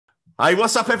Hey,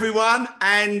 what's up, everyone?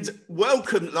 And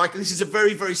welcome. Like, this is a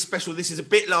very, very special. This is a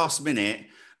bit last minute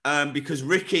because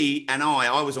Ricky and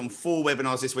I was on 4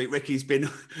 webinars this week. Ricky's been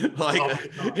like,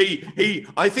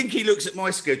 I think he looks at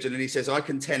my schedule and he says, I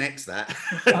can 10x that.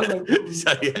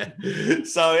 So, yeah.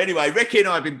 So anyway, Ricky and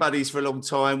I have been buddies for a long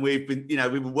time. We've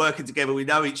been working together. We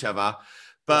know each other.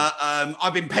 But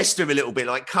I've been pestering him a little bit,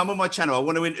 like, come on my channel. I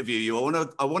want to interview you.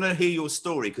 I want to hear your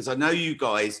story because I know you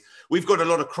guys, we've got a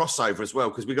lot of crossover as well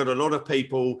because we've got a lot of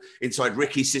people inside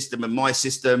Ricky's system and my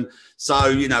system. So,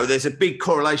 you know, there's a big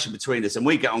correlation between us and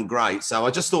we get on great. So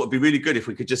I just thought it'd be really good if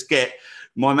we could just get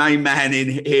my main man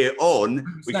in here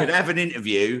on. We could have an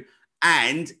interview.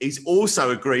 And he's also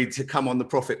agreed to come on the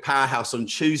Profit Powerhouse on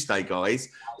Tuesday, guys.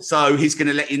 So he's going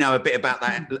to let you know a bit about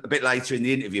that a bit later in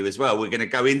the interview as well. We're going to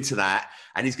go into that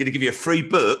and he's going to give you a free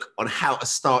book on how to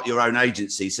start your own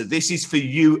agency. So this is for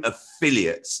you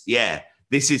affiliates. Yeah,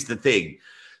 this is the thing.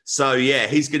 So yeah,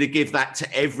 he's going to give that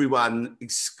to everyone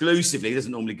exclusively. He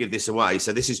doesn't normally give this away.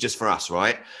 So this is just for us,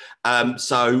 right?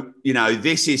 So, you know,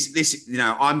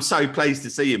 I'm so pleased to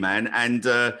see you, man. And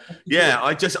yeah,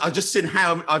 I just seen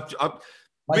how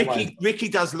Ricky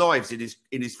does lives in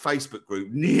his Facebook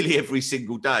group nearly every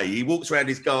single day. He walks around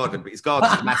his garden, but his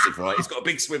garden's massive, right? He's got a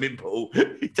big swimming pool.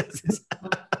 He does this.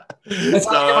 That's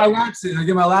how I get my laps in. I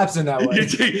get my laps in that way.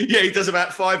 Yeah, he does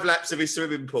about 5 laps of his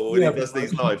swimming pool and he does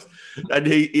these lives.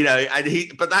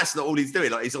 And but that's not all he's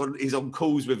doing. Like he's on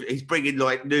calls he's bringing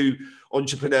like new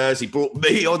entrepreneurs. He brought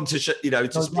me on to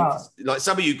like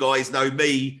some of you guys know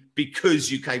me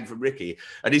because you came from Ricky,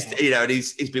 and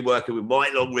he's been working with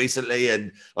Mike Long recently,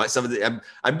 and like some of the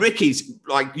and Ricky's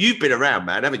like, you've been around,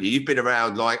 man, haven't you? You've been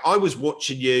around. Like I was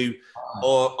watching you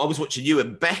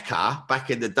and Becker back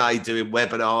in the day doing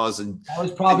webinars, and that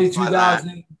was probably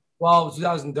 2012,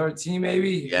 2013,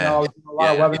 maybe. Yeah, I was doing a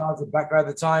lot of webinars with Becker at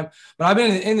the time, but I've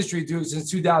been in the industry, dude,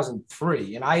 since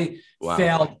 2003, and I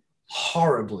failed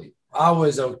horribly. I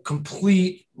was a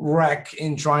complete wreck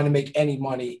in trying to make any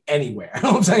money anywhere. You know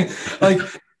what I'm saying? Like,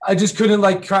 I just couldn't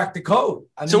crack the code.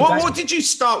 So what did you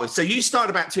start with? So you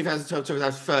started about 2012,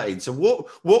 2013. So what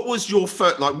was your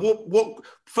first,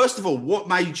 first of all, what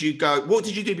made you go, what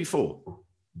did you do before?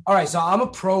 All right. So I'm a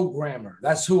programmer.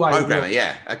 That's who I am. Programmer.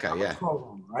 Yeah. Okay. Yeah.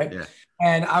 Programmer, right? Yeah.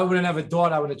 And I would have never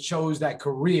thought I would have chose that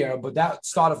career, but that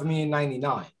started for me in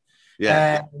 99.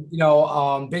 Yeah.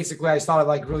 And, basically I started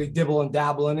really dibble and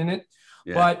dabbling in it.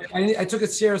 Yeah. But I took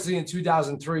it seriously in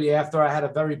 2003 after I had a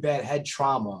very bad head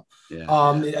trauma.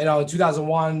 Yeah. In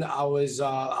 2001, I was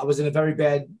in a very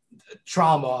bad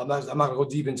trauma. I'm not going to go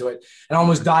deep into it, and I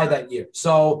almost died that year.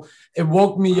 So it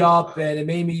woke me up and it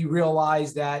made me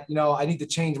realize that, I need to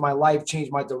change my life, change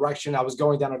my direction. I was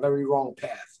going down a very wrong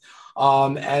path.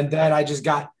 And then I just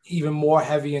got even more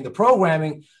heavy into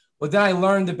programming. But then I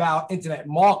learned about internet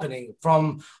marketing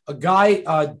from a guy,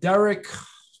 Derek,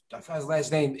 I forgot his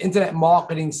last name, Internet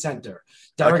Marketing Center.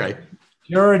 Derek,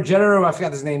 General, I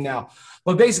forgot his name now.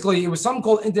 But basically, it was something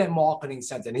called Internet Marketing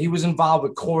Center. And he was involved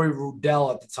with Corey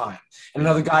Rudell at the time. And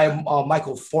another guy,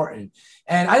 Michael Fortin.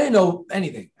 And I didn't know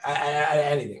anything.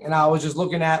 And I was just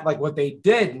looking at what they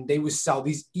did. And they would sell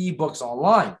these ebooks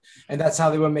online. And that's how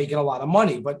they were making a lot of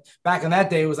money. But back in that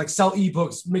day, it was sell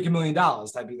ebooks, make $1 million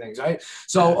type of things, right?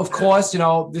 So, of course,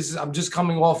 I'm just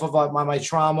coming off of my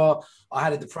trauma. I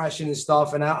had a depression and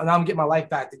stuff. And now I'm getting my life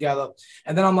back together.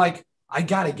 And then I'm like, I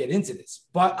got to get into this,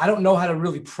 but I don't know how to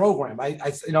really program.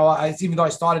 Even though I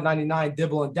started 99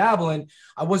 dibble and dabbling,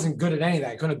 I wasn't good at anything.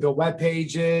 I couldn't build web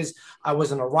pages. I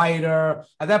wasn't a writer.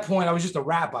 At that point, I was just a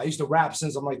rapper. I used to rap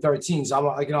since I'm 13. So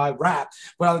I rap,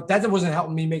 but that wasn't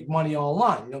helping me make money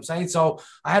online. You know what I'm saying? So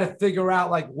I had to figure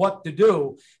out what to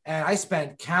do. And I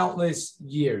spent countless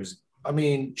years,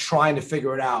 trying to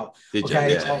figure it out.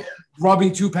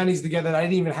 Rubbing 2 pennies together that I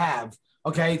didn't even have.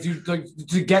 Okay,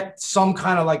 to get some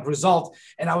kind of result,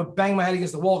 and I would bang my head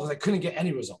against the wall because I couldn't get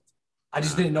any result. I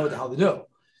just didn't know what the hell to do,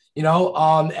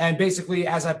 And basically,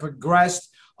 as I progressed,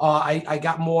 I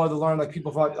got more to learn.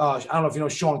 People, I don't know if you know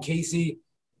Sean Casey.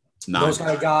 No. Those kind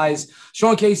of guys.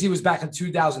 Sean Casey was back in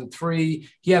 2003.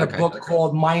 He had a book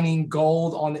called Mining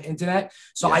Gold on the internet.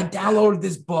 So I downloaded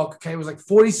this book. Okay, it was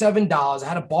 $47. I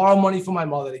had to borrow money from my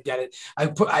mother to get it.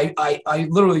 I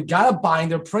literally got a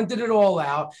binder, printed it all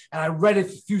out, and I read it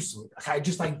profusely. Okay, I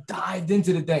just dived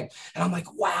into the thing, and I'm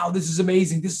like, wow, this is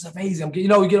amazing. This is amazing.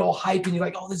 You get all hyped, and you're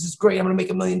like, oh, this is great. I'm gonna make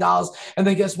 $1 million. And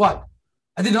then guess what?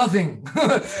 I did nothing.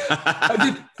 I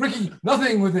did freaking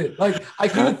nothing with it. I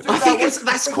couldn't. I think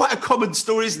that's quite a common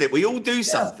story, isn't it? We all do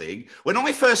something. When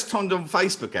I first turned on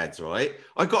Facebook ads, right,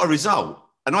 I got a result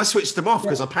and I switched them off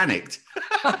because I panicked.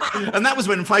 And that was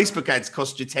when Facebook ads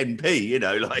cost you 10p.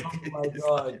 Oh my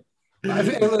God.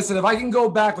 Listen, if I can go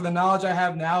back with the knowledge I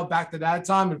have now, back to that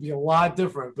time, it'd be a lot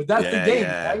different. But that's the game,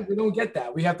 right? We don't get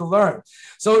that. We have to learn.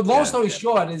 So long story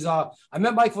short is I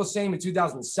met Mike Filsaime in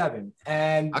 2007,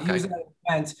 and he was at an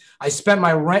event. I spent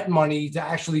my rent money to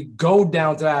actually go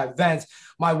down to that event.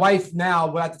 My wife now,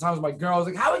 but at the time was my girl, was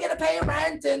like, how are we going to pay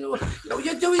rent? And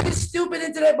you're doing this stupid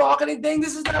internet marketing thing.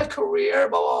 This is not a career,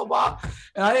 blah, blah, blah.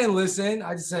 And I didn't listen.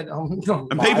 I just said, and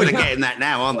people are getting that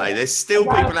now, aren't they? There's still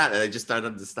people out there that just don't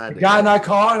understand it. Got in that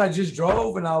car and I just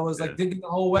drove, and I was like thinking the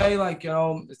whole way, like,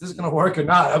 is this going to work or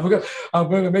not? I'm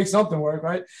going to make something work,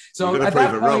 right? So you've got to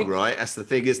prove it wrong, right? That's the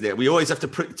thing, isn't it? We always have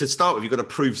to start with, you've got to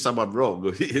prove someone wrong.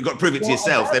 You've got to prove it to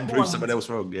yourself, then prove someone else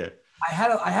wrong. Yeah.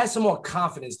 I had some more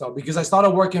confidence though, because I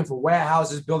started working for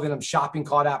warehouses, building them shopping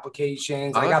cart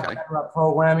applications. I got better at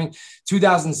programming.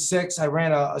 2006, I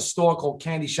ran a store called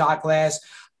Candy Shot Glass,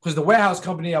 because the warehouse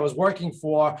company I was working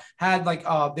for had like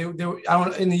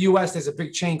in the US, there's a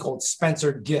big chain called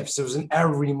Spencer Gifts. It was in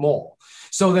every mall.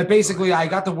 So that basically I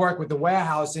got to work with the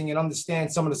warehousing and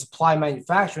understand some of the supply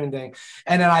manufacturing thing.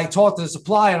 And then I talked to the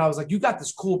supplier and I was like, you got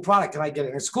this cool product. Can I get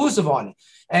an exclusive on it?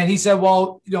 And he said,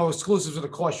 well, exclusives are going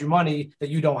to cost you money that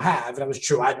you don't have. And that was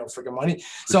true. I had no freaking money.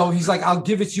 So he's like, I'll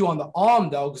give it to you on the arm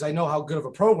though, because I know how good of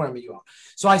a programmer you are.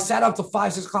 So I sat up till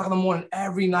 5, 6 o'clock in the morning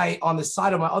every night on the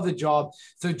side of my other job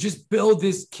to just build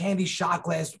this Candy Shot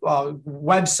Glass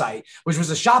website, which was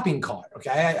a shopping cart.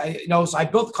 Okay. So I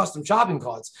built custom shopping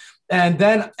carts. And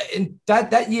then in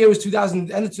that year was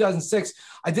end of 2006,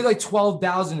 I did like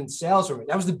 12,000 in sales from it.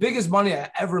 That was the biggest money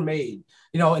I ever made,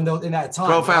 in that time.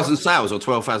 12,000 sales or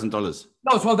 $12,000?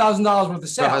 No, $12,000 worth of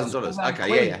sales. $12,000.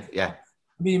 Okay, yeah.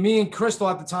 Me and Crystal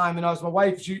at the time, and I was my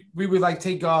wife. We would like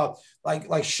take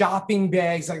like shopping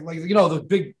bags, like the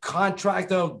big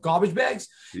contractor garbage bags.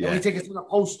 Yeah. And we take it to the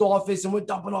post office, and we're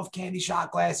dumping off Candy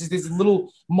Shot Glasses. These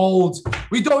little molds.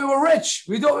 We thought we were rich.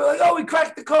 We thought we were like, we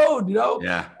cracked the code,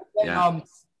 Yeah. And,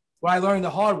 what I learned the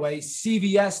hard way,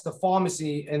 CVS, the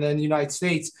pharmacy in the United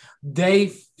States,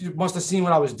 they must have seen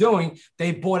what I was doing.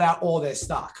 They bought out all their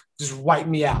stock, just wiped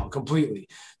me out completely.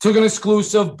 Took an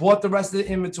exclusive, bought the rest of the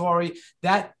inventory.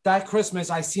 That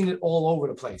Christmas, I seen it all over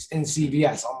the place in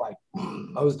CVS. I'm like,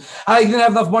 I didn't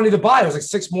have enough money to buy. It was like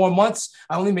 6 more months.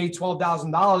 I only made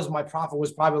 $12,000. My profit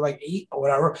was probably like 8 or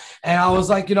whatever. And I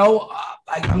was like,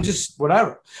 I'm just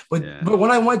whatever. But when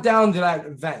I went down to that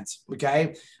event,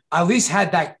 okay, I at least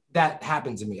had that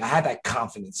happened to me. I had that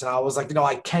confidence, and I was like,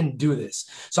 I can do this.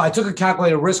 So I took a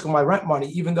calculated risk on my rent money,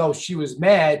 even though she was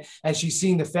mad and she's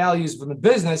seen the failures from the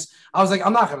business. I was like,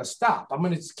 I'm not going to stop. I'm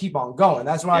going to keep on going.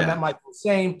 That's when I met Mike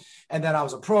Filsaime, and then I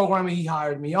was a programmer. He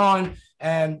hired me on,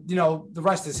 and the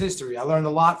rest is history. I learned a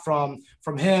lot from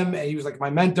him, and he was like my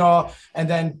mentor. And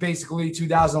then basically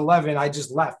 2011, I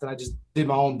just left and I just did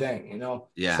my own thing.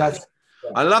 Yeah. So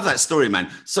I love that story,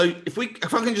 man. So if I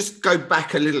can just go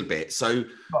back a little bit. So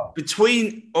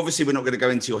between, obviously we're not going to go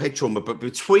into your head trauma, but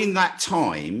between that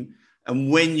time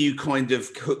and when you kind of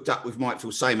hooked up with Mike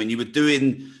Filsaime and you were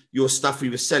doing your stuff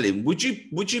you were selling, would you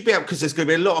be able, because there's going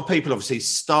to be a lot of people obviously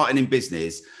starting in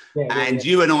business,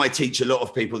 you and I teach a lot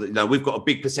of people that, we've got a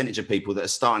big percentage of people that are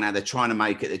starting out, they're trying to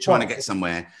make it, they're trying to get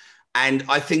somewhere. And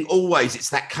I think always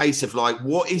it's that case of like,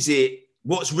 what is it?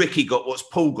 What's Ricky got? What's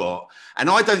Paul got? And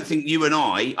I don't think you and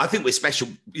I think we're special.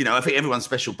 I think everyone's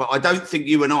special, but I don't think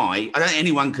you and I don't think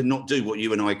anyone can not do what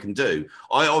you and I can do.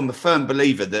 I'm a firm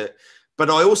believer that,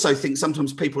 but I also think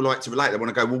sometimes people like to relate. They want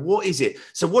to go, well, what is it?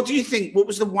 So what do you think, what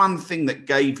was the one thing that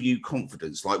gave you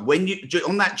confidence? Like when you,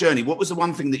 on that journey, what was the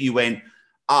one thing that you went,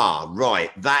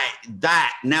 right,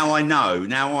 that now I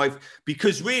know,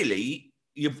 because really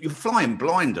you're flying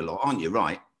blind a lot, aren't you?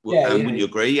 Right. Wouldn't you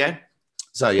agree? Yeah.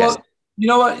 So, yes. Well, you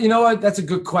know what? That's a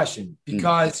good question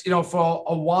because, for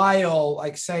a while,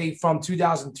 like say from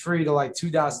 2003 to like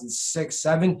 2006,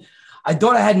 2007, I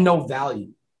thought I had no value.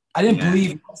 I didn't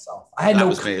believe in myself. I had that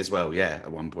was me as well. Yeah.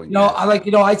 At one point.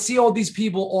 I'd see all these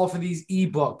people offer these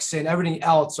ebooks and everything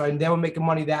else. Right? And they were making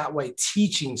money that way,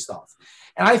 teaching stuff.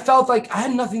 And I felt like I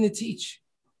had nothing to teach.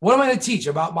 What am I going to teach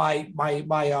about my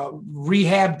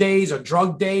rehab days or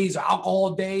drug days or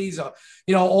alcohol days or,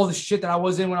 all the shit that I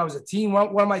was in when I was a teen?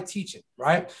 What am I teaching?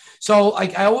 Right. So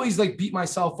like, I always like beat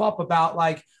myself up about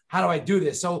like, how do I do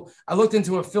this? So I looked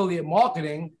into affiliate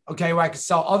marketing, okay, where I could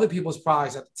sell other people's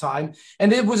products at the time.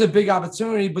 And it was a big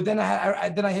opportunity, but then I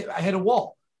hit a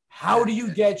wall. How do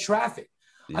you get traffic?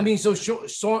 Yeah. I mean, so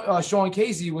Sean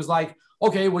Casey was like,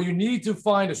 okay, well, you need to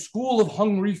find a school of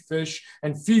hungry fish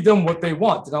and feed them what they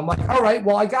want. And I'm like, all right,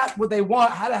 well, I got what they want.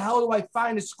 How the hell do I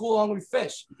find a school of hungry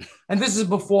fish? And this is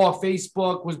before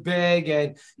Facebook was big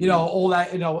and, all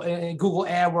that, and Google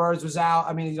AdWords was out.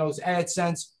 I mean, it was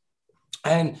AdSense.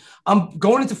 And I'm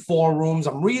going into forums,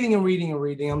 I'm reading and reading and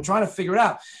reading. I'm trying to figure it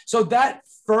out. So that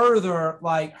further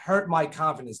like hurt my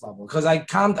confidence level because I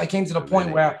came to the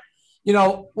point where,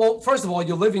 well, first of all,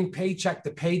 you're living paycheck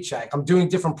to paycheck. I'm doing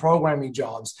different programming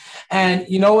jobs. And,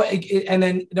 and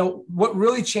then, what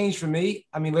really changed for me,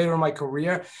 I mean, later in my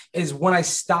career is when I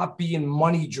stopped being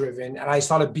money driven and I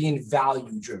started being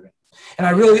value driven. And I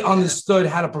really understood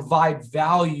how to provide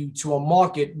value to a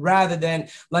market rather than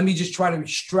let me just try to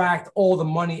extract all the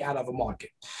money out of a market.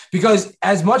 Because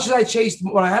as much as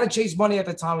when I had to chase money at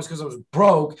the time, was because I was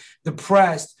broke,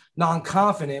 depressed,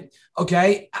 non-confident.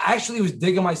 Okay. I actually was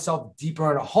digging myself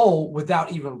deeper in a hole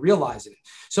without even realizing it.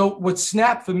 So what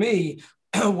snapped for me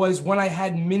was when I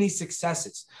had mini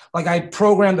successes. Like I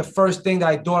programmed the first thing that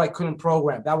I thought I couldn't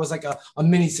program. That was like a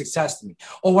mini success to me.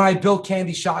 Or when I built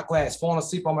candy shot glass, falling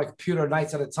asleep on my computer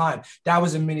nights at a time, that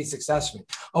was a mini success for me.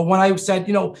 Or when I said,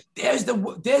 there's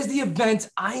the event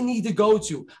I need to go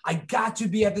to. I got to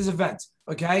be at this event.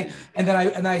 Okay. And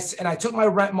then I took my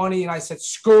rent money and I said,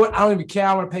 screw it. I don't even care.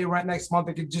 I'm going to pay rent next month.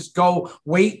 I could just go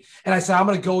wait. And I said, I'm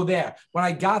going to go there. When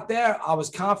I got there, I was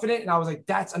confident and I was like,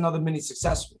 that's another mini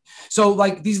success. So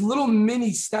like these little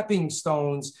mini stepping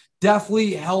stones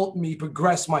definitely helped me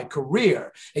progress my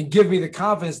career and give me the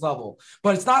confidence level.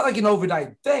 But it's not like an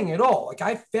overnight thing at all. Like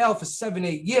I failed for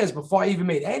 7-8 years before I even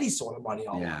made any sort of money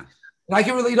online. And I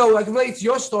can really, I can relate to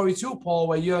your story too, Paul,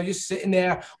 where you're sitting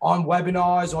there on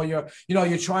webinars or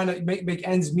you're trying to make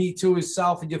ends meet to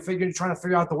yourself and you're trying to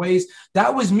figure out the ways.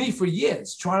 That was me for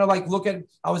years, trying to like look at,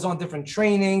 I was on different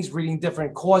trainings, reading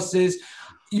different courses.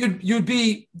 You'd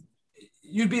be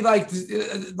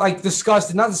like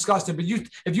disgusted, not disgusted, but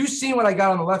if you seen what I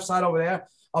got on the left side over there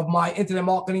of my internet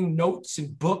marketing notes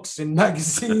and books and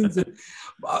magazines, and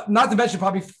not to mention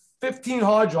probably 15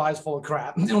 hard drives full of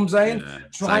crap. You know what I'm saying? Yeah,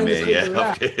 trying to figure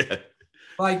it out.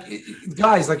 Like,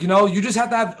 guys, like, you just have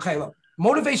to have, okay, look,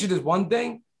 motivation is one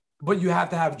thing, but you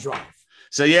have to have drive.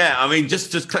 So, yeah, I mean,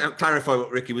 just to clarify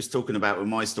what Ricky was talking about with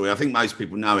my story, I think most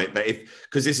people know it, but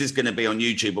because this is going to be on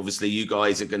YouTube, obviously you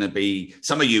guys are going to be,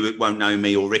 some of you won't know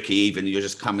me or Ricky even, you're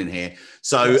just coming here.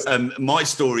 So my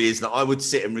story is that I would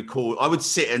sit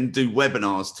and do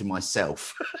webinars to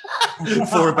myself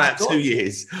for about 2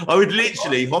 years. I would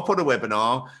literally hop on a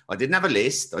webinar. I didn't have a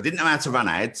list. I didn't know how to run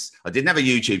ads. I didn't have a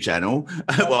YouTube channel.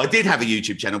 Well, I did have a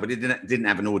YouTube channel, but it didn't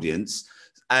have an audience.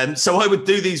 So I would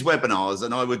do these webinars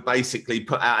and I would basically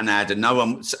put out an ad and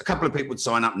a couple of people would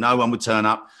sign up, no one would turn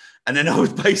up. And then I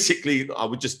would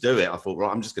just do it. I thought,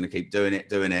 right, I'm just going to keep doing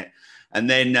it. And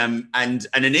then, and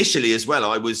initially as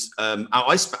well, I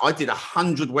did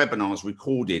 100 webinars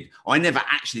recorded. I never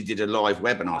actually did a live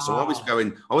webinar. So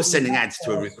I was sending ads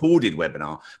to a recorded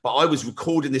webinar, but I was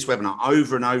recording this webinar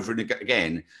over and over and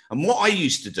again. And what I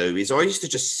used to do is I used to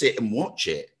just sit and watch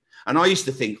it. And I used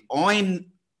to think,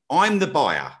 I'm the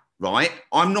buyer, right?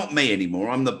 I'm not me anymore.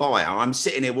 I'm the buyer. I'm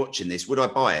sitting here watching this. Would I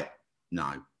buy it?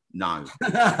 No.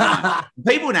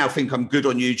 People now think I'm good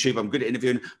on YouTube. I'm good at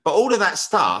interviewing, but all of that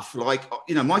stuff, like,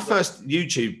 my first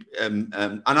YouTube, and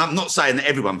I'm not saying that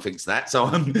everyone thinks that. So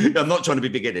I'm not trying to be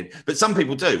big-headed, but some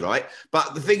people do, right?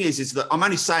 But the thing is that I'm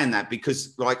only saying that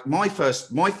because like my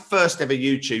first ever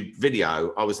YouTube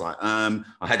video, I was like, I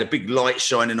had a big light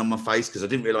shining on my face because I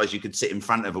didn't realize you could sit in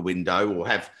front of a window or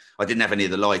I didn't have any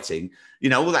of the lighting,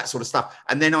 all that sort of stuff.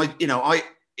 And then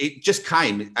it just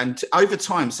came, and over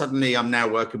time, suddenly I'm now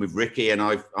working with Ricky, and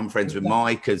I'm friends with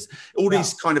Mike, because all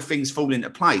these kind of things fall into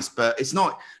place. But it's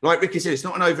not, like Ricky said, it's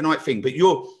not an overnight thing. But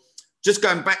you're just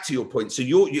going back to your point. So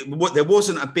there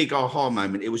wasn't a big aha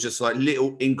moment. It was just like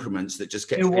little increments that just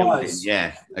kept building.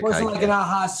 Yeah, it wasn't like an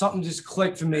aha. Something just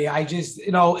clicked for me. I just,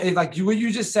 what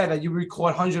you just said, that you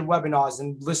record 100 webinars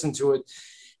and listen to it.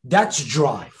 That's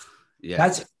drive. Yeah,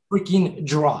 that's freaking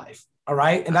drive. All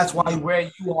right. And that's why where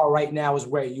you are right now is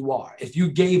where you are. If you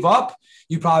gave up,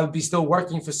 you'd probably be still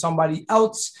working for somebody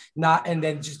else, and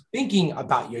then just thinking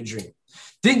about your dream,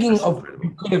 thinking of what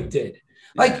you could have did.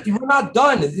 Like, you're not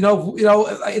done.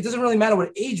 It doesn't really matter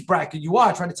what age bracket you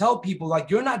are. Trying to tell people,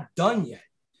 like, you're not done yet.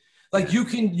 Like, you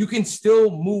can still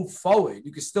move forward.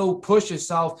 You can still push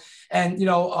yourself. And,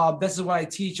 this is what I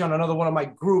teach on another one of my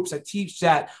groups. I teach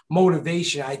that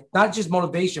motivation. Not just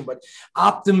motivation, but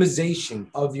optimization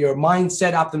of your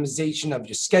mindset, optimization of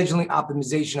your scheduling,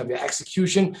 optimization of your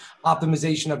execution,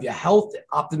 optimization of your health,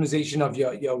 optimization of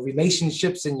your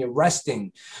relationships and your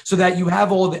resting, so that you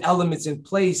have all the elements in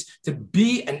place to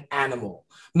be an animal.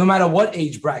 No matter what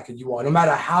age bracket you are, no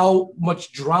matter how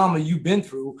much drama you've been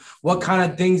through, what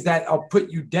kind of things that are put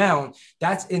you down,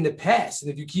 that's in the past. And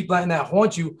if you keep letting that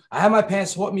haunt you, I had my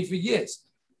past haunt me for years.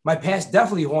 my past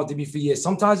definitely haunted me for years.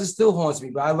 Sometimes it still haunts me,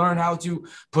 but I learned how to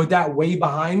put that way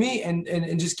behind me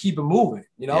and just keep it moving,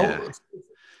 you know? Yeah.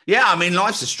 Yeah, I mean,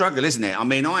 life's a struggle, isn't it? I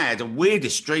mean, I had a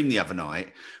weirdest dream the other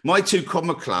night. My 2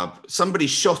 Comma Club, somebody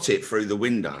shot it through the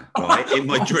window, right, in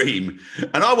my dream.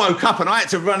 And I woke up and I had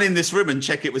to run in this room and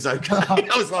check it was okay.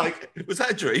 I was like, was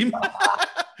that a dream?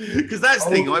 Because that's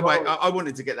the thing. I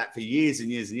wanted to get that for years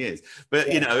and years and years.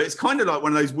 But, you know, it's kind of like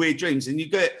one of those weird dreams. And you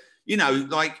get, you know,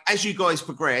 like as you guys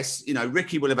progress, you know,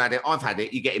 Ricky will have had it. I've had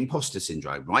it. You get imposter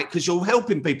syndrome, right? Because you're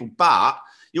helping people, but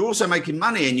you're also making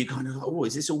money and you kind of, oh,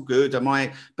 is this all good? Am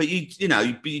I? But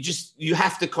you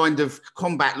have to kind of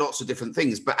combat lots of different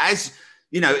things. But as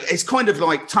you know, it's kind of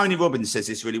like Tony Robbins says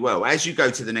this really well. As you go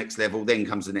to the next level, then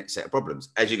comes the next set of problems.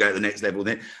 As you go to the next level,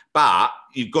 but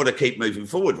you've got to keep moving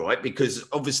forward, right? Because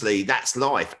obviously that's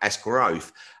life, that's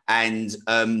growth. And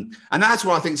that's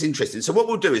what I think is interesting. So what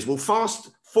we'll do is we'll fast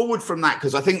forward from that,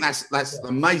 because I think that's an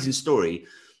amazing story.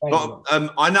 But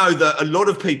I know that a lot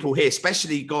of people here,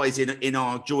 especially guys in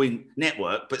our joint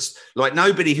network, but like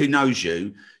nobody who knows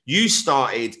you, you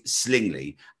started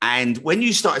Slingly. And when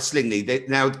you started Slingly,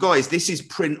 now guys, this is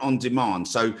print on demand.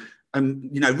 So,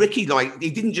 you know, Ricky, like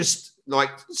he didn't just like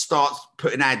start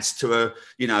putting ads to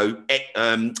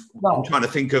I'm trying to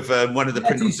think of one of the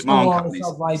print on demand companies.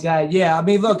 Stuff like that. Yeah. I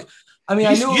mean, look,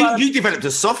 you developed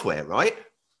a software, right?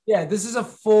 Yeah, this is a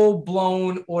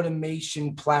full-blown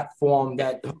automation platform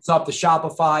that hooks up to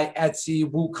Shopify, Etsy,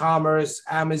 WooCommerce,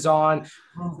 Amazon,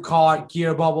 Cart,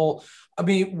 Gear Bubble. I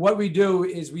mean, what we do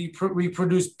is we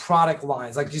produce product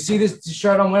lines. Like you see this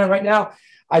shirt I'm wearing right now?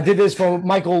 I did this for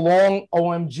Michael Long,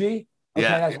 OMG. Okay,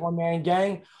 that's One Man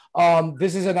Gang.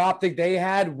 This is an optic they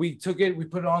had. We took it, we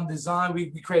put it on design,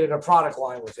 we created a product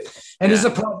line with it. And this is a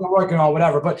product we're working on,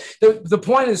 whatever. But the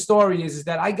point of the story is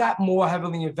that I got more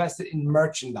heavily invested in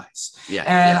merchandise.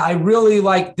 I really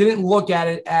didn't look at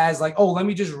it as like, oh, let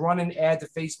me just run an ad to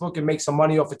Facebook and make some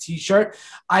money off a t-shirt.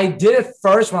 I did it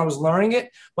first when I was learning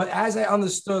it, but as I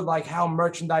understood like how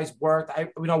merchandise worked,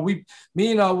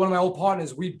 me and one of my old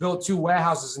partners, we built 2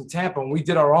 warehouses in Tampa and we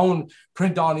did our own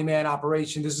print on demand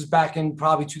operation. This is back in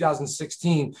probably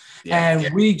 2016.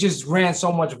 We just ran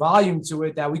so much volume to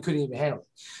it that we couldn't even handle it.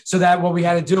 So that what we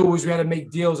had to do was we had to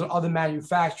make deals with other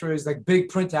manufacturers, like big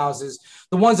print houses.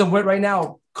 The ones that went right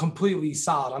now, completely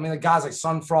solid. I mean, the guys like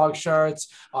Sunfrog shirts,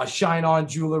 Shine On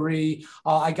jewelry.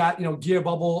 I got, Gear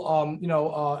Bubble,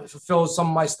 fulfills some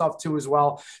of my stuff too as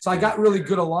well. So I got really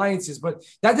good alliances, but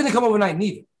that didn't come overnight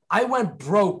neither. I went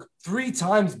broke 3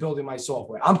 times building my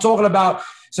software. I'm talking about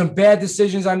some bad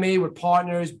decisions I made with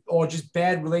partners or just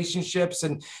bad relationships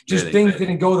and just things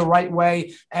didn't go the right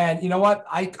way. And you know what?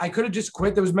 I could have just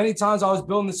quit. There was many times I was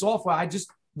building the software. I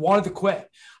just wanted to quit.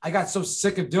 I got so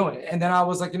sick of doing it. And then I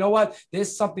was like, you know what?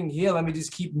 There's something here. Let me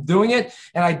just keep doing it.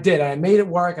 And I did. And I made it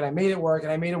work and I made it work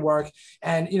and I made it work.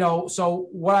 And, so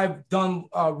what I've done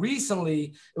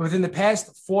recently within the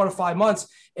past 4 to 5 months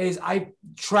is I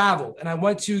traveled and I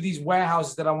went to these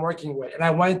warehouses that I'm working with. And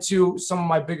I went to some of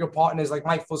my bigger partners like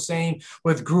Mike Filsaime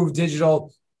with Groove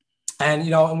Digital. And,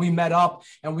 and we met up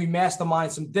and we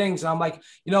mastermind some things. And I'm like,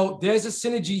 there's a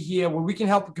synergy here where we can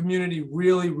help the community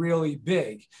really, really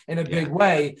big in a big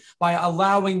way by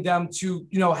allowing them to,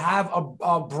 have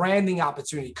a branding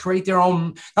opportunity, create their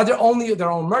own, not only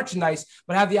their own merchandise,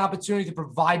 but have the opportunity to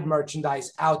provide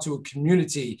merchandise out to a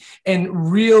community in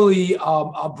really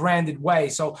a branded way.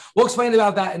 So we'll explain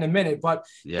about that in a minute, but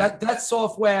that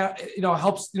software,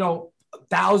 helps,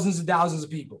 thousands and thousands of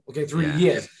people, through the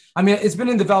years. I mean, it's been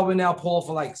in development now, Paul,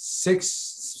 for like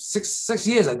six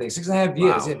years, I think, 6.5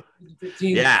 years. Wow.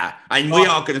 15. Yeah, and we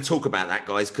are going to talk about that,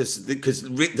 guys, because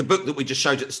the book that we just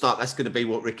showed you at the start, that's going to be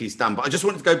what Ricky's done. But I just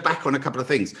wanted to go back on a couple of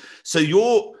things. So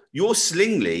your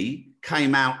Slingly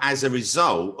came out as a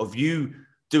result of you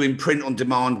doing print on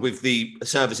demand with the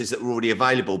services that were already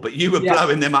available, but you were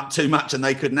blowing them up too much and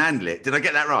they couldn't handle it. Did I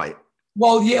get that right?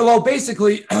 Well, yeah. Well,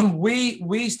 basically,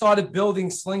 we started building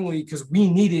Slingly because we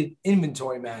needed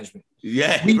inventory management.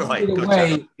 Yeah, right.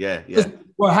 Gotcha. Yeah.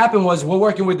 What happened was we're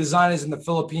working with designers in the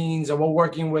Philippines, and we're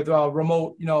working with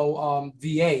remote,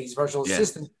 VAs, virtual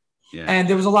assistants. Yeah. And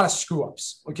there was a lot of screw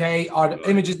ups. Our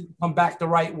images didn't come back the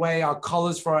right way. Our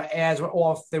colors for our ads were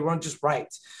off. They weren't just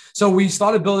right. So we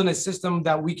started building a system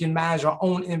that we can manage our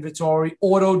own inventory,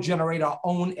 auto generate our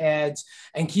own ads,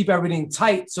 and keep everything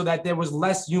tight so that there was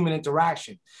less human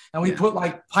interaction. And we put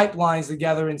like pipelines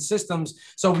together in systems.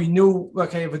 So we knew,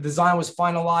 if a design was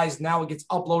finalized, now it gets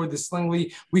uploaded to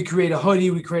Slingly. We create a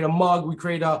hoodie, we create a mug, we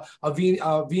create a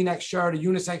V-neck shirt, a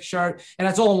unisex shirt, and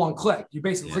that's all in one click. You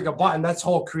basically click a button, that's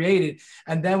all created. created.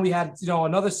 And then we had,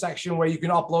 another section where you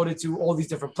can upload it to all these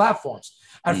different platforms.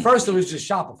 At first, it was just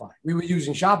Shopify. We were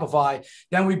using Shopify.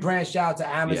 Then we branched out to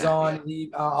Amazon.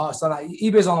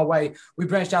 eBay's on the way. We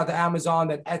branched out to Amazon,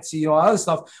 then Etsy, all other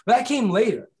stuff. But that came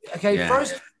later. Okay,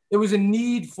 first, there was a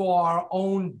need for our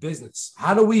own business.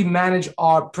 How do we manage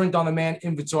our print-on-demand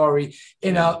inventory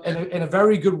in a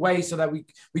very good way so that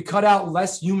we cut out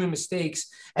less human mistakes?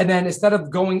 And then instead of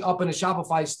going up in a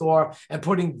Shopify store and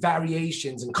putting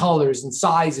variations and colors and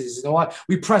sizes,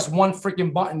 we press one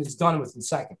freaking button, it's done within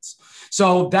seconds.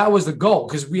 So that was the goal,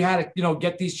 because we had to,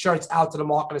 get these shirts out to the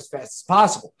market as fast as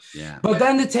possible. Yeah. But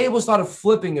then the table started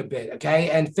flipping a bit, okay?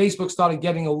 And Facebook started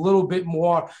getting a little bit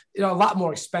more, a lot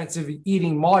more expensive,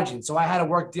 eating margin. So I had to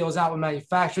work deals out with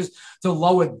manufacturers to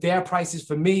lower their prices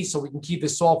for me so we can keep the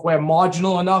software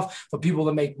marginal enough for people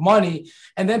to make money.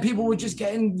 And then people were just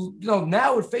getting,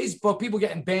 now with Facebook, people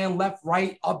getting banned left,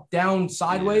 right, up, down,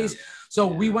 sideways. Yeah. So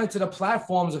we went to the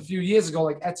platforms a few years ago,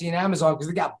 like Etsy and Amazon, because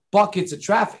they got buckets of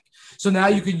traffic. So now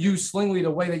you can use Slingly the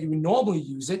way that you would normally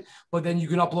use it, but then you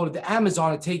can upload it to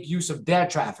Amazon and take use of their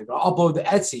traffic, or upload to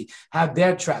Etsy, have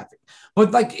their traffic.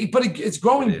 But it's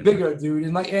growing bigger, dude.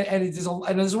 And and this is what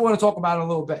I want to talk about in a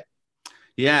little bit.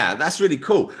 Yeah, that's really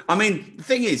cool. I mean, the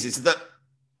thing is that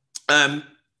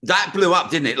that blew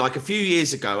up, didn't it? Like a few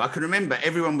years ago, I can remember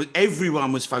everyone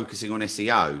was focusing on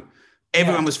SEO.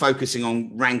 Everyone was focusing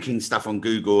on ranking stuff on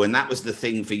Google, and that was the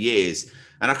thing for years.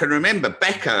 And I can remember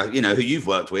Becker, who you've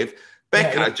worked with,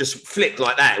 Becker just flipped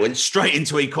like that, went straight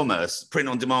into e-commerce, print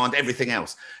on demand, everything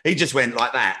else. He just went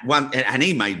like that. And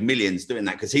he made millions doing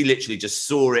that because he literally just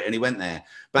saw it and he went there.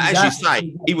 But as you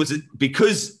say,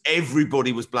 because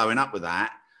everybody was blowing up with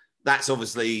that. That's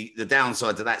obviously the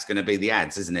downside to that's going to be the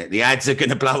ads, isn't it? The ads are going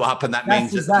to blow up, and that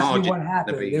means exactly what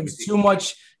happened. There was too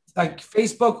much. Like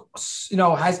Facebook,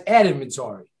 has ad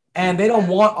inventory, and they don't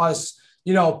want us.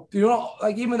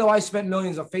 Like even though I spent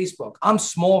millions on Facebook, I'm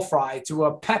small fry to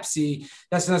a Pepsi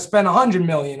that's going to spend 100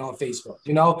 million on Facebook,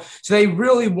 So they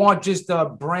really want just the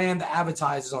brand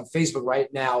advertisers on Facebook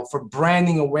right now for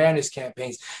branding awareness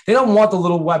campaigns. They don't want the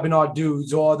little webinar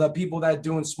dudes or the people that are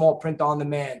doing small print on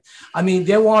demand. I mean,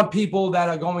 they want people that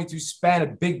are going to spend a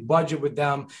big budget with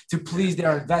them to please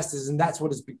their investors, and that's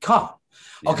what it's become.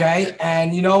 Okay.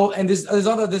 And, and there's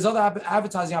other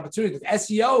advertising opportunities.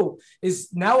 SEO is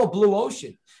now a blue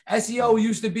ocean. SEO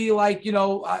used to be like,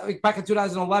 back in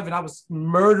 2011, I was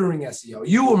murdering SEO.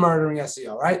 You were murdering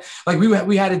SEO, right? Like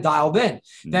we had it dialed in.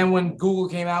 Then when Google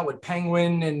came out with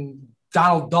Penguin and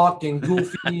Donald Duck and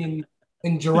Goofy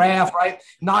and Giraffe, right?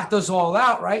 Knocked us all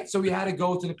out, right? So we had to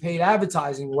go to the paid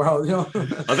advertising world,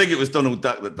 I think it was Donald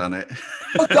Duck that done it.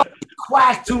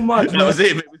 Quack too much. That was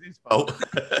him. It was his fault.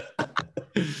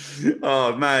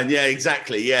 Oh man, yeah,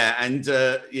 exactly, yeah, and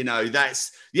I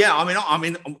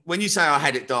mean, when you say I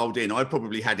had it dialed in, I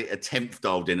probably had it a tenth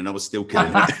dialed in, and I was still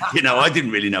killing it. I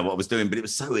didn't really know what I was doing, but it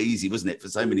was so easy, wasn't it, for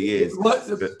so many years? Back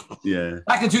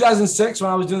in 2006, when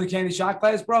I was doing the Candy Shot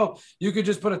class, bro, you could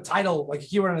just put a title, like a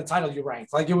keyword in a title, you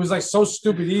ranked. Like it was like so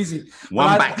stupid easy.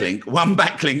 One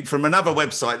backlink from another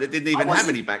website that didn't even have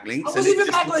any backlinks. I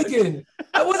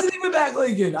wasn't even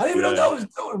backlinking. I didn't even know what I was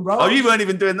doing, bro. Oh, you weren't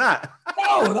even doing that?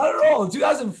 No, not at all. In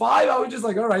 2005, I was just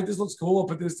like, all right, this looks cool. I'll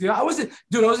put this. I wasn't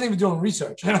even doing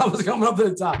research, and I was coming up to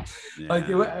the top. Yeah. Like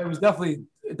it was definitely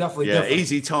different.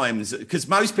 Easy times, because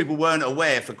most people weren't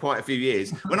aware for quite a few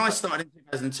years. When I started in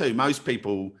 2002, most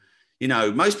people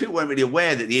weren't really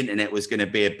aware that the internet was going to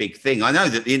be a big thing. I know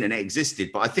that the internet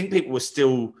existed, but I think people were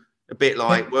still a bit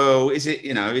like, well, is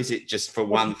it just for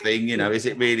one thing? Is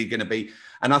it really going to be?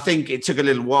 And I think it took a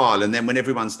little while. And then when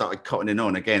everyone started cottoning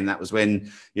on again, that was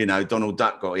when, Donald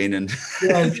Duck got in. And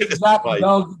exactly.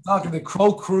 Talking the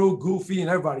Crow Crew, Goofy, and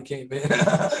everybody came in.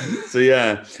 So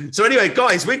anyway,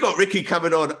 guys, we got Ricky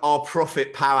covered on our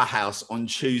Profit Powerhouse on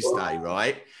Tuesday,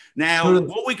 right? Now,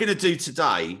 what we're going to do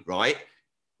today, right?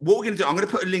 What we're going to do, I'm going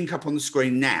to put a link up on the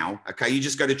screen now. Okay. You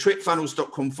just go to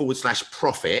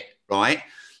tripfunnels.com/profit, right?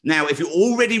 Now, if you're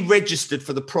already registered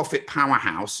for the Profit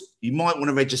Powerhouse, you might want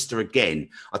to register again.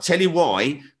 I'll tell you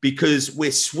why, because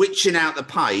we're switching out the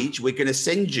page. We're going to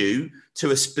send you to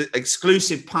an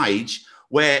exclusive page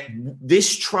where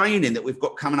this training that we've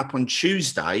got coming up on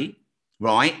Tuesday,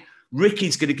 right?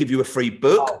 Ricky's going to give you a free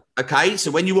book. Okay.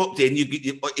 So when you opt in,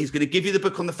 he's going to give you the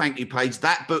book on the thank you page.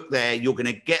 That book there, you're going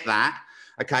to get that.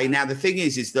 Okay. Now, the thing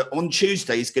is that on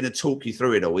Tuesday, he's going to talk you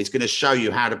through it all. He's going to show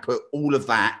you how to put all of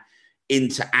that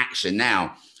into action.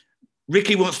 Now,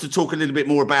 Ricky wants to talk a little bit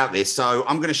more about this, so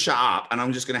I'm going to shut up and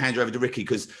I'm just going to hand you over to Ricky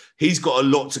because he's got a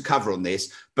lot to cover on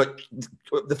this. But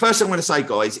the first thing I'm going to say,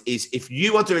 guys, is if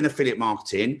you are doing affiliate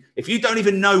marketing, if you don't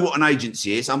even know what an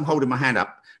agency is, I'm holding my hand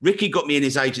up. Ricky got me in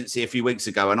his agency a few weeks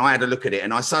ago, and I had a look at it,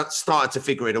 and I started to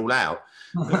figure it all out.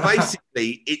 But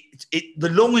basically, the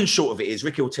long and short of it is,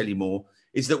 Ricky will tell you more,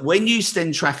 is that when you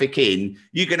send traffic in,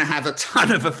 you're going to have a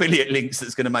ton of affiliate links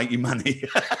that's going to make you money.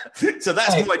 So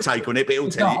that's my take on it, but it'll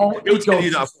tell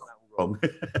you that I'm wrong.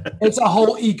 It's a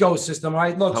whole ecosystem,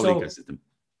 right? Look, ecosystem.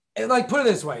 Like, put it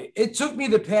this way. It took me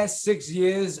the past 6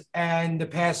 years and the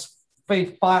past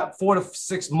 4 to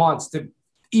 6 months to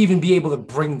even be able to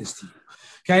bring this to you.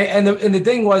 Okay. And the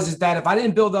thing is that if I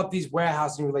didn't build up these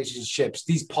warehousing relationships,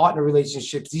 these partner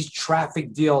relationships, these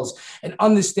traffic deals, and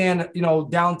understand,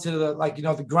 down to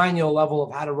the granular level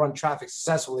of how to run traffic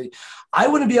successfully, I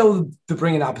wouldn't be able to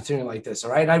bring an opportunity like this.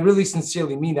 All right. And I really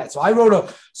sincerely mean that. So I wrote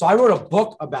a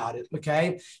book about it.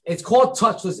 Okay. It's called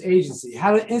Touchless Agency: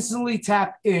 How to Instantly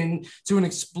Tap into an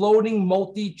Exploding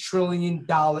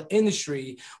Multi-Trillion-Dollar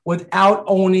Industry Without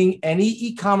Owning Any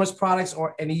E-commerce Products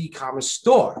or any e-commerce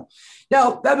store.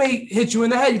 Now, that may hit you in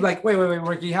the head. You're like, wait,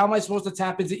 Ricky, how am I supposed to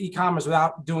tap into e-commerce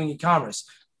without doing e-commerce?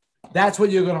 That's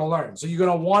what you're going to learn. So you're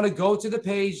going to want to go to the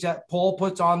page that Paul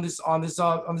puts on this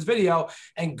video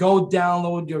and go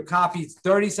download your copy. It's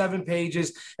 37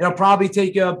 pages. It'll probably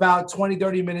take you about 20,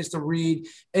 30 minutes to read.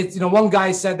 It's, one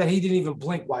guy said that he didn't even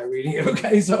blink while reading it.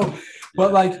 Okay. So,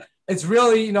 but it's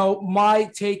really, my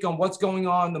take on what's going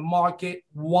on in the market,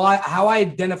 how I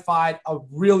identified a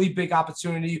really big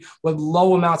opportunity with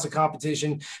low amounts of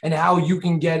competition, and how you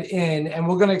can get in. And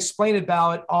we're going to explain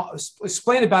about it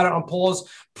on Paul's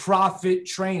profit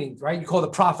training, right? You call it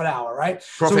the profit hour, right?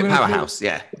 Profit powerhouse.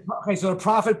 Yeah. Okay. So the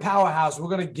profit powerhouse, we're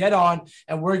going to get on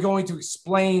and we're going to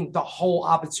explain the whole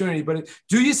opportunity. But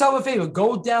do yourself a favor,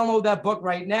 go download that book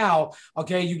right now.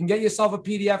 Okay. You can get yourself a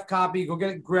PDF copy,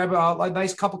 grab a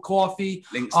nice cup of coffee,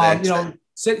 links there,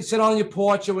 sit on your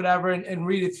porch or whatever and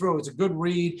read it through. It's a good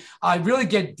read. I really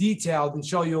get detailed and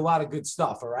show you a lot of good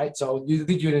stuff. All right. So you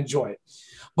think you'd enjoy it.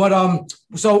 But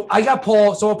so I got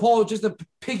Paul. So Paul, just to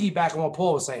piggyback on what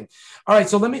Paul was saying. All right.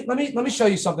 So let me show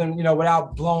you something,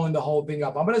 without blowing the whole thing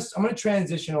up. I'm gonna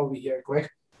transition over here quick.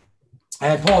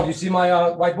 And Paul, do you see my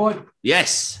whiteboard?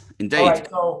 Yes, indeed. All right.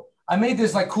 So I made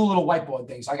this cool little whiteboard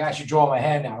thing. So I can actually draw my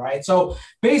hand now. Right. So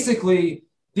basically,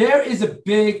 there is a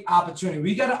big opportunity.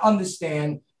 We got to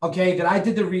understand, okay, that I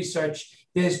did the research.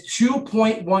 There's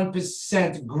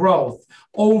 2.1% growth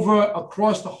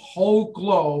across the whole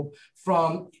globe,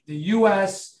 from the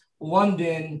US,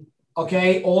 London,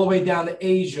 okay, all the way down to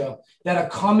Asia, that are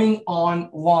coming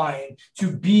online to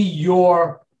be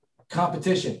your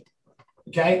competition.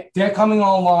 Okay, they're coming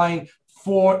online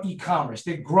for e-commerce.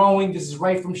 They're growing. This is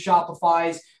right from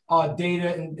Shopify's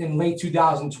data in late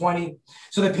 2020.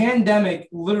 So the pandemic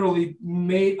literally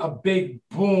made a big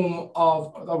boom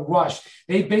of a rush.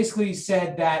 They basically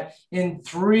said that in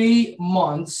 3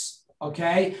 months,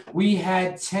 okay, we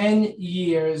had 10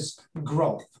 years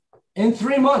growth. In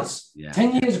 3 months,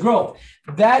 10 years growth.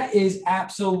 That is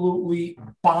absolutely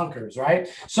bonkers, right?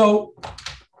 So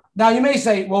now you may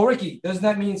say, well, Ricky, doesn't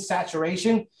that mean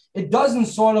saturation? It does in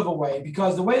sort of a way,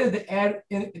 because the way that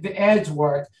the ads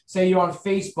work, say you're on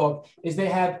Facebook, is they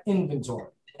have inventory.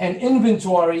 And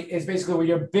inventory is basically where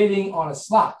you're bidding on a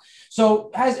slot. So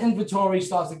as inventory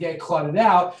starts to get cluttered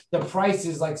out, the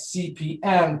prices like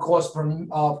CPM, cost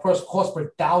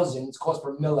per thousands, cost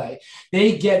per mille,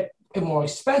 they get more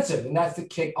expensive, and that's to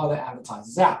kick other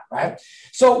advertisers out, right?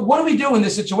 So what do we do in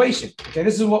this situation? Okay,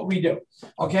 this is what we do.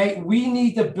 Okay, we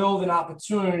need to build an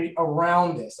opportunity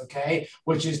around this, okay,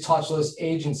 which is Touchless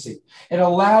Agency. It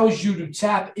allows you to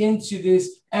tap into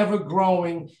this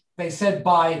ever-growing, they said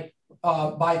by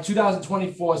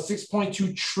 2024,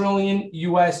 6.2 trillion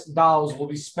US dollars will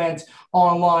be spent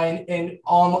online in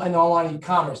online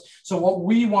e-commerce. So what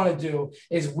we want to do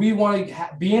is we want to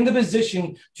be in the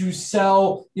position to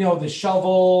sell, the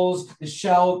shovels,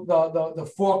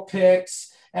 the fork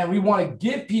picks, and we want to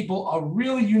give people a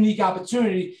really unique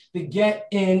opportunity to get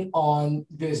in on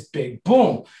this big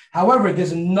boom. However,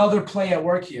 there's another play at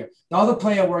work here. The other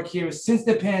play at work here is, since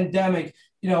the pandemic,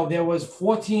 there was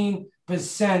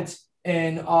 14%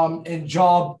 in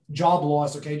job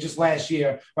loss, okay, just last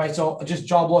year, right? So just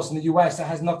job loss in the U.S. that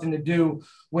has nothing to do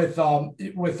with the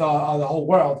whole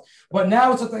world. But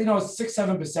now it's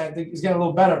 6-7%. It's getting a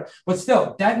little better, but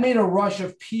still, that made a rush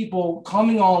of people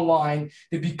coming online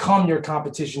to become your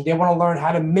competition. They want to learn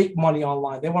how to make money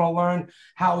online. They want to learn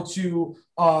how to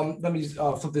let me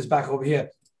flip this back over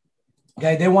here.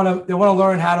 Okay, they want to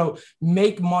learn how to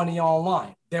make money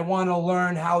online. They want to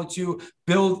learn how to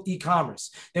build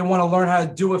e-commerce. They want to learn how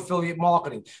to do affiliate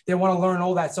marketing. They want to learn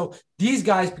all that. So these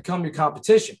guys become your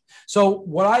competition. So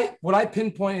what I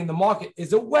pinpoint in the market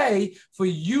is a way for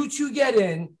you to get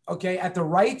in, okay, at the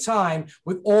right time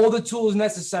with all the tools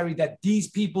necessary that these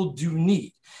people do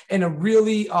need in a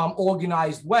really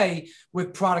organized way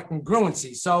with product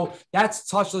congruency. So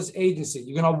that's Touchless Agency.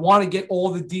 You're going to want to get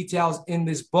all the details in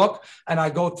this book, and I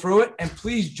go through it. And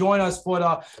please join us for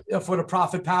the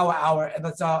Profit Power Hour, and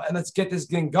let's get this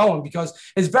thing going, because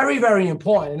it's very, very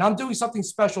important. And I'm doing something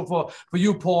special for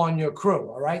you, Paul, and your crew.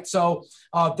 All right. So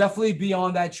definitely be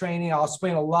on that training. I'll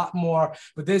explain a lot more,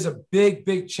 but there's a big,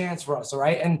 big chance for us. All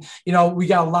right. And, we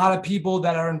got a lot of people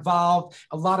that are involved,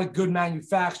 a lot of good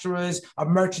manufacturers, a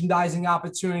merchandising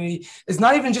opportunity. It's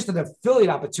not even just an affiliate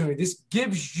opportunity. This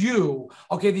gives you,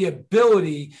 okay, the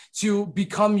ability to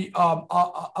become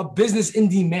a business in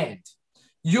demand.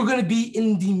 You're going to be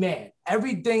in demand.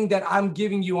 Everything that I'm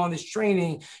giving you on this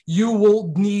training, you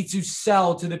will need to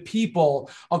sell to the people,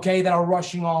 okay, that are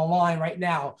rushing online right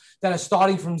now, that are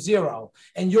starting from zero.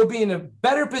 And you'll be in a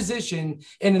better position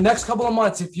in the next couple of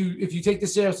months if you take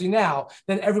this seriously now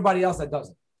than everybody else that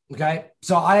doesn't. Okay.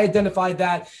 So I identified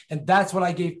that, and that's what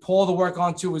I gave Paul the work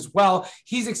on too as well.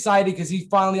 He's excited because he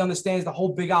finally understands the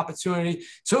whole big opportunity.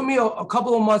 Took me a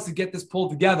couple of months to get this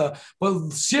pulled together, but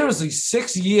seriously,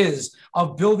 6 years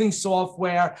of building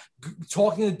software,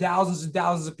 talking to thousands and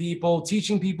thousands of people,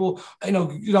 teaching people,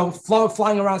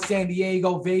 flying around San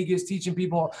Diego, Vegas, teaching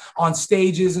people on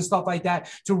stages and stuff like that,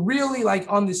 to really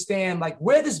understand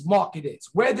where this market is,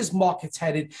 where this market's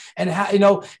headed, and how,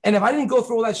 and if I didn't go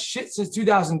through all that shit since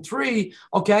 2003,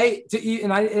 okay,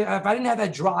 if I didn't have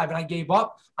that drive and I gave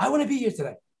up, I wouldn't be here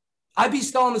today. I'd be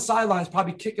still on the sidelines,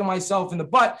 probably kicking myself in the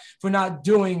butt for not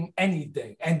doing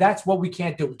anything. And that's what we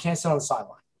can't do. We can't sit on the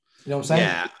sideline. You know what I'm saying?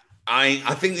 Yeah.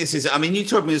 I think this is, you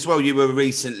told me as well, you were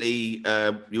recently,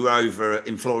 you were over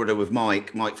in Florida with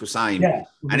Mike Filsaime. Yeah.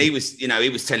 And he was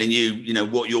telling you,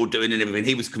 what you're doing and everything.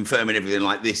 He was confirming everything,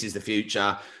 like this is the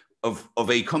future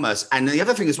of e-commerce. And the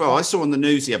other thing as well, I saw on the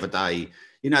news the other day,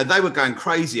 they were going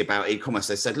crazy about e-commerce.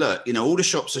 They said, look, all the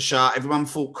shops are shut. Everyone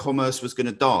thought commerce was going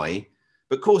to die.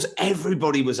 But of course,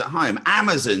 everybody was at home.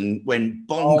 Amazon went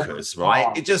bonkers,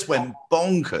 right? It just went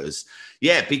bonkers.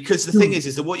 Yeah, because the thing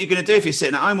is that what you're going to do if you're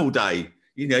sitting at home all day,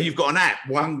 you've got an app,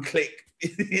 one click.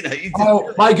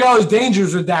 My girl is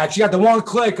dangerous with that. She got the one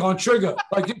click on trigger.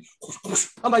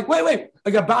 I'm like, wait, I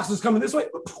got boxes coming this way.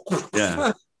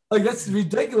 Yeah. That's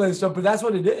ridiculous, but that's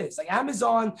what it is.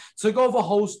 Amazon took over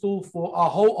Whole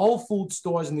Food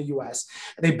stores in the U.S.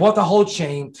 They bought the whole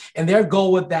chain, and their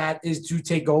goal with that is to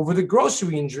take over the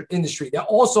grocery industry. They're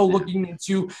also looking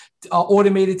into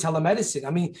automated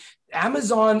telemedicine.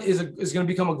 Amazon is going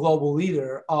to become a global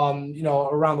leader,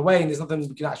 around the way, and there's nothing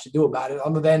we can actually do about it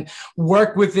other than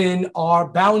work within our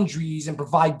boundaries and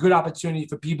provide good opportunity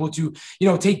for people to,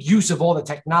 take use of all the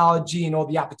technology and all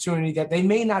the opportunity that they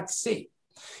may not see.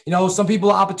 Some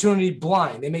people are opportunity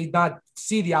blind. They may not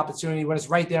see the opportunity when it's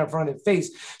right there in front of their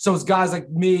face. So it's guys like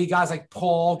me, guys like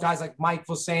Paul, guys like Mike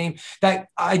Filsaime that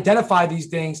identify these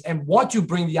things and want to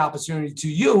bring the opportunity to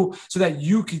you so that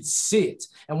you could see it.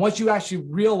 And once you actually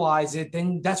realize it,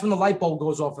 then that's when the light bulb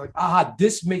goes off.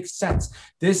 This makes sense.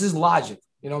 This is logic.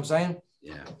 You know what I'm saying?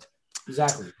 Yeah,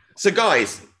 exactly. So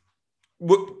guys,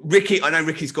 Ricky, I know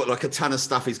Ricky's got a ton of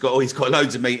stuff. He's got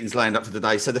loads of meetings lined up for the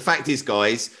day. So the fact is,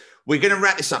 guys, we're going to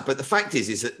wrap this up, but the fact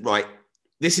is that, right,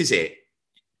 this is it.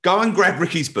 Go and grab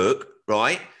Ricky's book,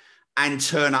 right, and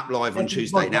turn up live on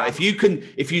Tuesday. Now, if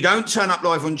you don't turn up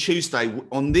live on Tuesday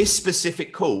on this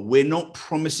specific call, we're not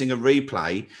promising a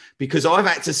replay because I've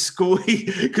had to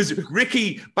squeeze, because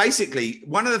Ricky, basically,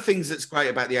 one of the things that's great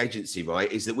about the agency, right,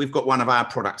 is that we've got one of our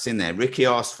products in there. Ricky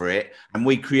asked for it, and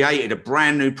we created a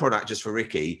brand new product just for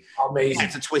Ricky. Amazing. I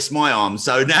had to twist my arm,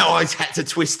 so now I had to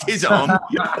twist his arm.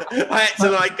 I had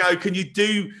to go, can you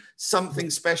do something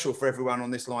special for everyone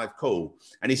on this live call?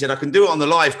 And he said, I can do it on the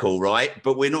live call, right?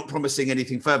 But we're not promising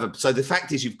anything further. So the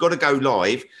fact is, you've got to go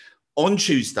live on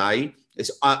Tuesday.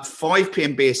 It's at 5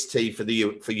 p.m. BST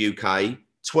for UK,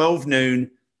 12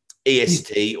 noon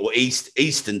EST or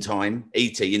Eastern time,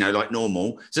 ET, like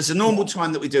normal. So it's a normal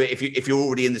time that we do it if you're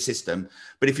already in the system.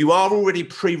 But if you are already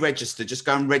pre-registered, just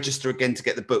go and register again to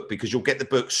get the book, because you'll get the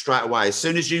book straight away. As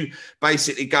soon as you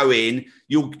basically go in,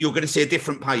 you're going to see a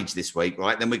different page this week,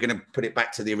 right? Then we're going to put it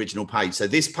back to the original page. So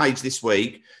this page this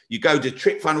week, you go to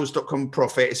trickfunnels.com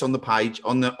profit. It's on the page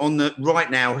on the right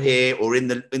now here, or in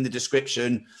the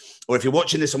description, or if you're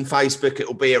watching this on Facebook,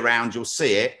 it'll be around, you'll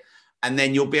see it. and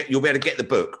then you'll be able to get the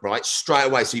book right straight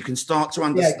away, so you can start to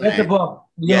understand. Yeah, get the book.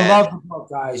 You'll love the book,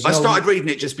 guys. I started reading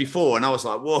it just before, and I was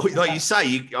like, "Whoa!" Like you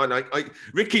say,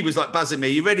 Ricky was like buzzing me.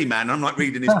 You ready, man? I'm like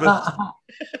reading his book.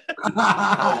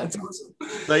 Awesome.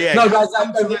 So yeah, no, guys,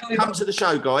 come to the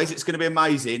show, guys. It's going to be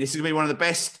amazing. This is going to be one of the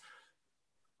best.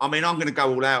 I mean, I'm going to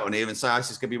go all out on here and say this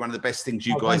is going to be one of the best things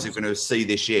you guys are going to see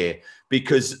this year,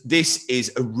 because this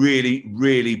is a really,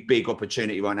 really big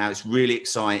opportunity right now. It's really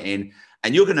exciting,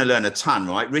 and you're going to learn a ton,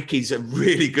 right? Ricky's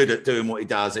really good at doing what he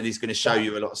does, and he's going to show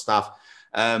you a lot of stuff.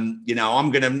 I'm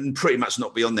going to pretty much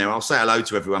not be on there. I'll say hello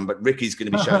to everyone, but Ricky's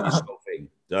going to be showing you this whole thing.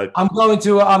 So. I'm going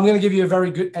to give you a very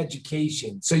good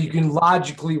education, so you can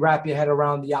logically wrap your head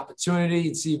around the opportunity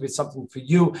and see if it's something for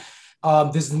you.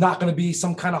 This is not going to be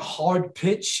some kind of hard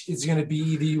pitch. It's going to be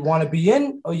either you want to be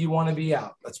in or you want to be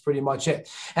out. That's pretty much it.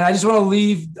 And I just want to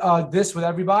leave this with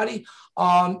everybody.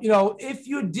 If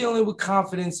you're dealing with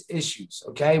confidence issues,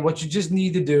 okay, what you just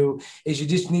need to do is you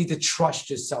just need to trust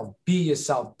yourself, be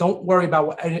yourself. Don't worry about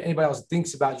what anybody else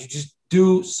thinks about you. Just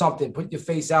do something, put your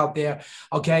face out there.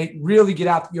 Okay. Really get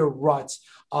out your ruts.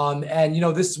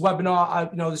 This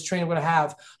webinar, this training I'm going to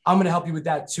have, I'm going to help you with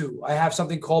that too. I have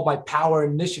something called my Power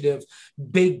Initiative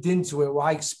baked into it, where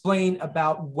I explain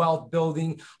about wealth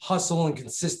building, hustle, and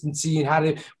consistency, and how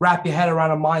to wrap your head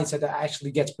around a mindset that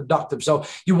actually gets productive. So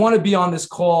you want to be on this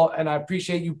call, and I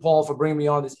appreciate you, Paul, for bringing me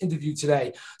on this interview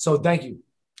today. So thank you.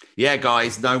 Yeah,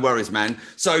 guys, no worries, man.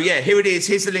 So yeah, here it is.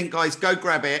 Here's the link, guys. Go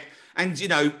grab it. And,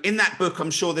 in that book, I'm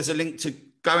sure there's a link to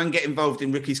go and get involved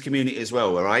in Ricky's community as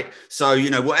well. All right. So,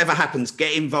 whatever happens,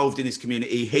 get involved in his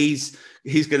community.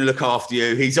 He's going to look after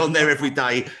you. He's on there every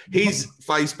day. His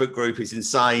Facebook group is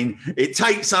insane. It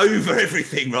takes over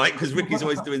everything, right? Because Ricky's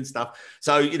always doing stuff.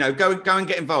 So, go and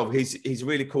get involved. He's a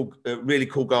really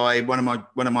cool guy. One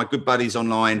of my good buddies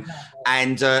online.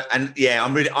 And yeah,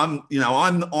 I'm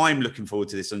looking forward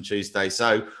to this on Tuesday.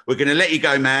 So we're going to let you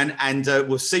go, man. And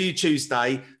we'll see you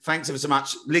Tuesday. Thanks ever so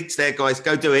much. Links there, guys.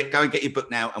 Go do it. Go and get your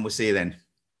book now. And we'll see you then.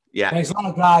 Yeah. Thanks a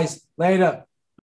lot, guys. Later.